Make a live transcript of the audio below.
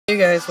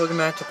guys, welcome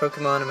back to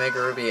Pokemon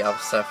Omega Ruby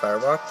Alpha Sapphire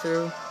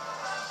walkthrough.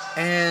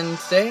 And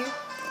today,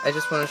 I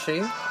just want to show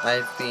you,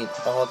 I've beat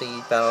all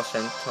the Battle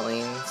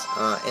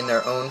Chantelines in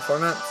their own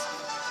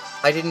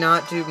formats. I did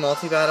not do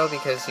multi-battle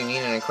because you need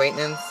an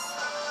acquaintance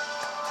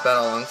to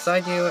battle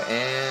alongside you,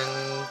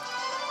 and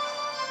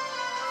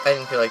I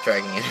didn't feel like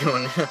dragging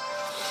anyone.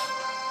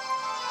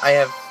 I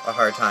have a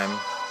hard time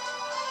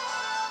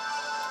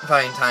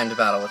finding time to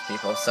battle with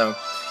people, so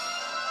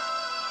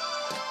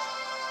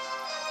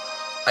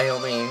I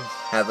only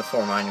have the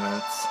 4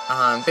 monuments.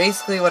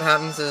 Basically what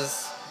happens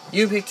is,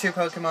 you pick 2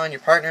 Pokemon, your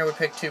partner would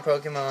pick 2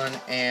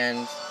 Pokemon,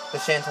 and the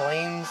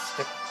Chantelines,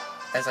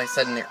 as I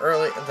said in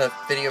the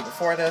video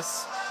before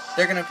this,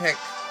 they're gonna pick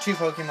 2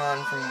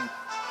 Pokemon from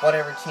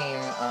whatever team,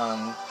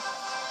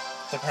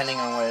 depending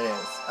on what it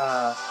is.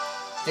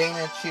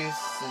 Dana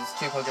chooses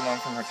 2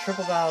 Pokemon from her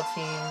Triple Battle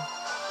team,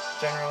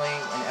 generally,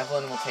 and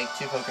Evelyn will take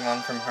 2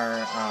 Pokemon from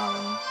her,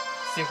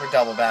 Super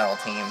Double Battle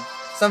team.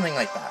 Something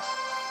like that.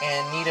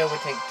 And Nita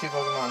would take 2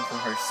 Pokemon from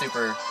her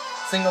Super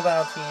Single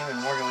Battle team,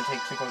 and Morgan would take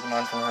 2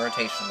 Pokemon from her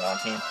Rotational Battle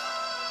team.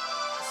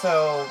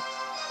 So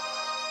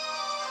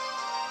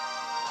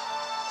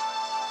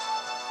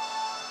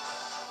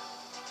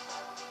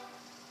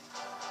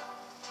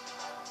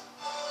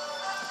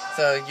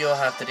you'll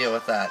have to deal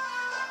with that.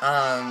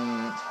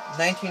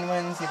 19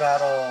 wins, you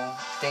battle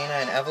Dana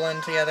and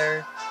Evelyn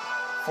together.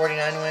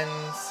 49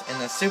 wins, in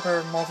the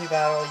Super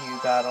Multi-Battle, you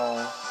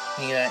battle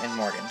Nita and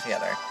Morgan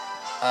together.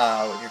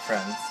 With your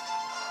friends.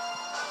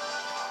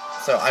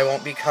 So I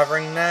won't be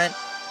covering that.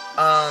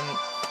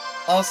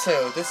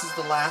 Also, this is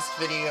the last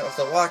video of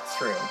the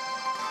walkthrough.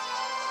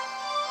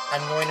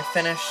 I'm going to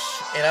finish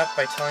it up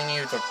by telling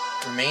you the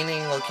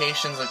remaining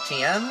locations of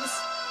TMs,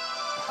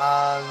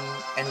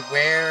 and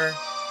where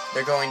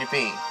they're going to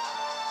be.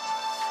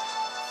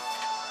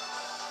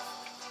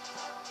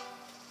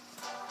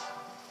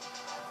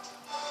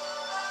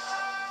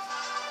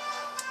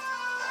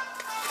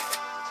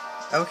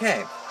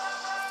 Okay.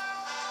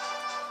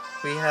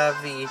 We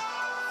have the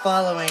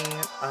following,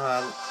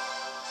 I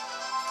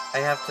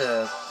have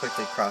to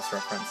quickly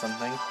cross-reference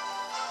something.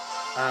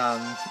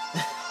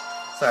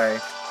 Sorry.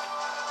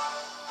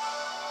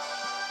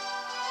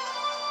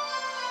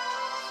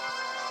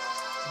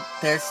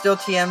 There's still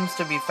TMs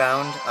to be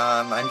found.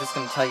 I'm just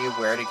going to tell you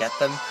where to get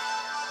them.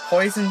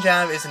 Poison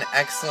Jab is an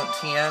excellent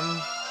TM.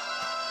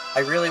 I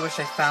really wish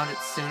I found it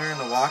sooner in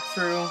the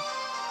walkthrough,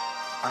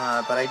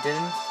 but I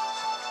didn't,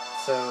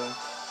 so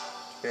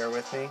bear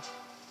with me.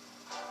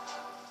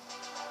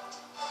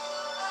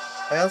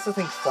 I also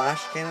think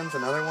Flash Cannon's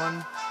another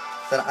one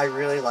that I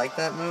really like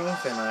that move,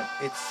 and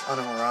it's on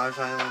a Mirage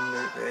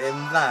Island,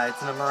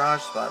 it's in a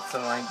Mirage spot,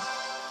 so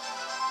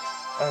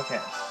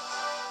okay.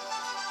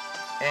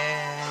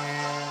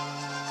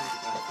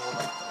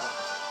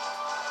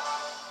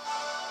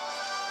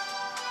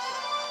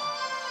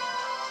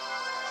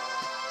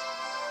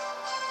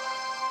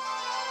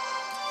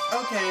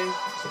 Okay,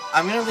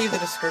 I'm gonna leave the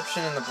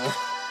description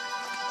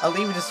I'll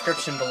leave a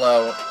description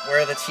below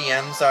where the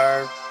TMs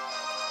are.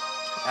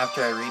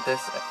 After I read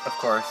this, of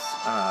course,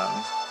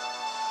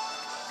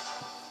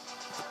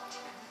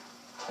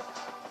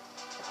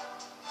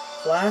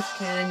 Flash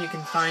Cannon you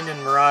can find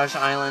in Mirage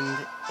Island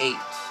 8.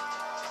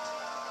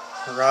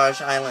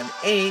 Mirage Island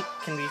 8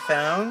 can be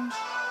found,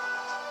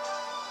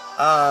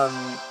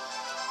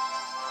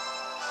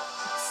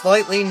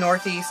 slightly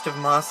northeast of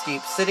Moss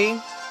Deep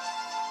City.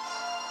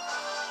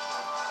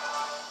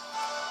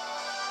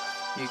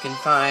 You can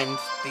find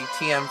the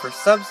TM for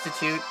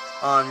Substitute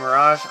on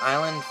Mirage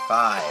Island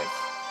 5.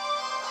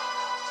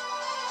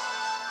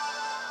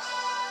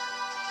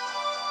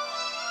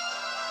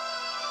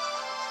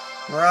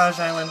 Mirage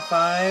Island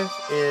 5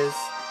 is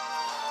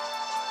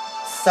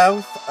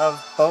south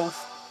of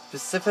both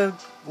Pacific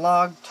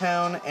Log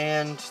Town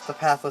and the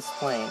Pathless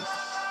Plain.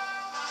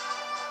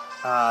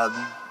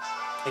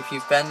 If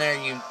you've been there,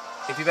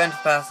 if you've been to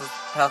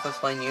Pathless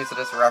Plain, use it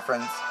as a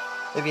reference.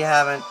 If you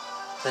haven't,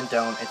 then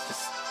don't. It's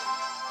just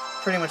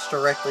pretty much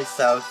directly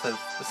south of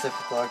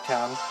Pacific Log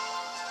Town.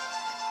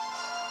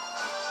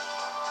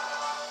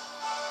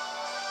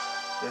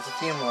 There's a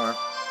few more.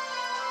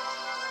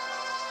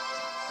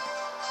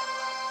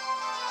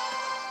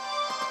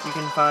 You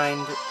can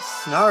find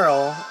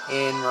Snarl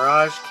in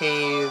Mirage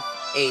Cave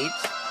 8.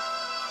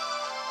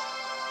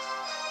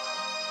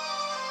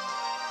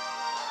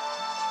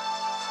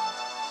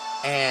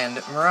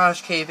 And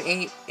Mirage Cave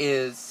 8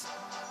 is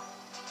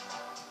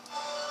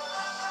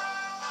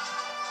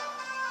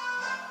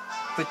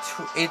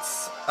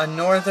it's a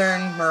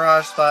northern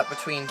Mirage spot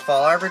between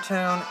Fall Arbor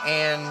Town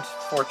and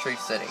Fortree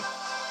City.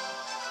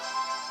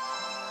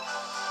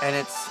 And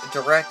it's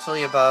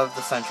directly above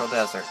the Central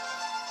Desert.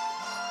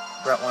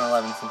 Route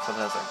 111 Central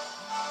Desert.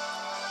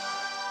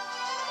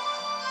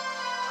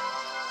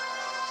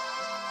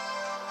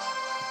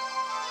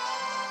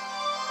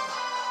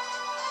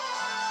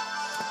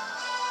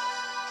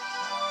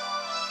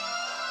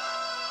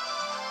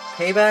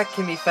 Payback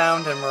can be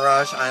found in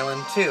Mirage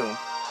Island 2,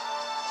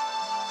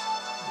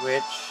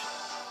 which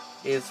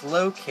is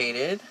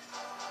located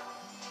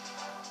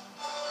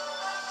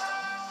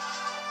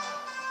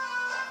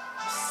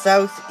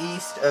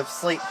southeast of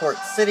Slateport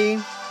City.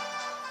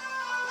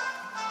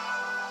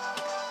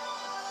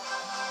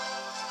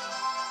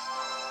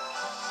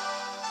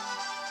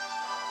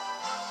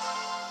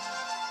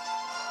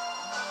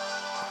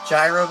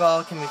 Gyro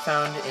Ball can be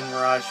found in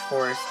Mirage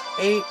Forest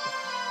 8,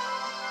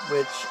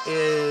 which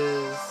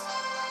is...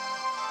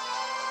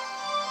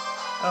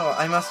 Oh,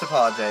 I must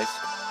apologize.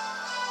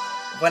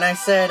 When I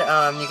said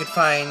you could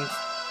find,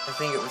 I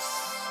think it was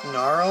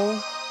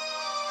Snarl?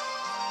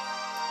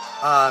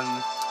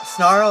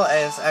 Snarl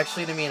is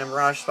actually to be in a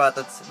Mirage spot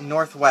that's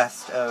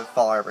northwest of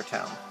Fall Harbor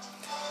Town.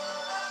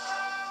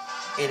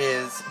 It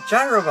is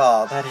Gyro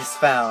Ball that is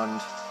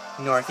found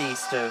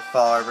northeast of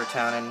Fall Harbor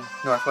Town and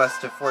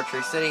northwest of Fort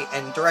Tree City,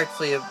 and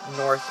directly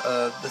north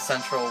of the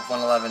central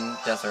 111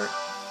 desert.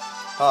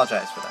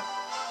 Apologize for that.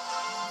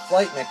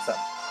 Slight mix-up.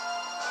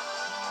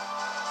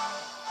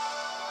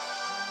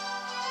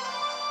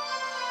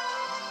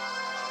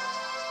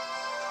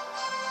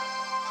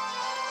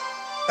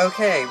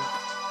 Okay.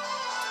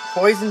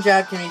 Poison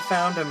Jab can be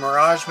found in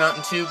Mirage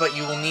Mountain 2, but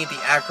you will need the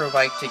Acro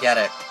Bike to get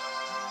it.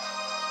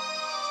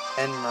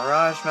 And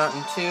Mirage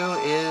Mountain 2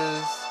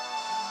 is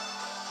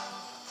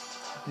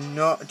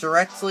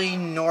directly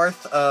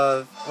north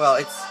of, well,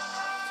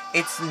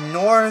 it's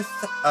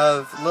north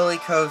of Lily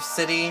Cove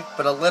City,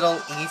 but a little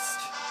east.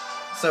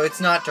 So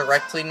it's not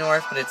directly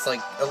north, but it's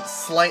like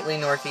slightly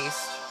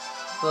northeast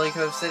of Lily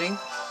Cove City.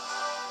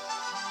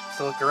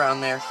 So look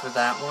around there for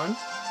that one.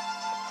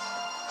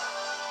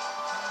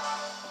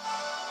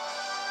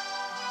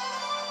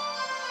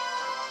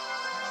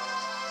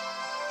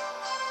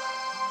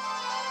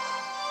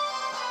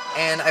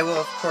 And I will,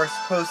 of course,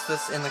 post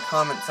this in the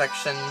comment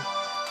section.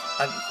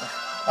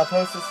 I'll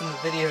post this in the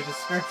video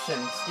description,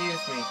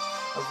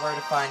 of where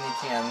to find the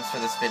TMs for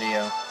this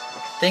video.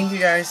 Thank you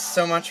guys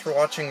so much for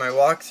watching my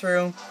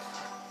walkthrough.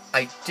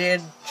 I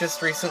did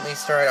just recently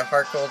start a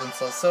HeartGold and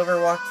SoulSilver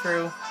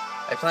walkthrough.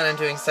 I plan on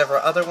doing several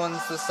other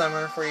ones this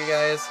summer for you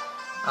guys.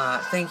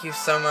 Thank you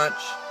so much.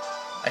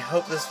 I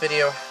hope this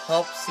video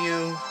helps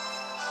you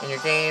in your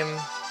game,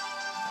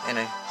 and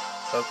I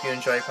hope you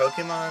enjoy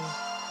Pokemon.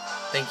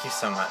 Thank you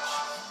so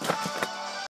much.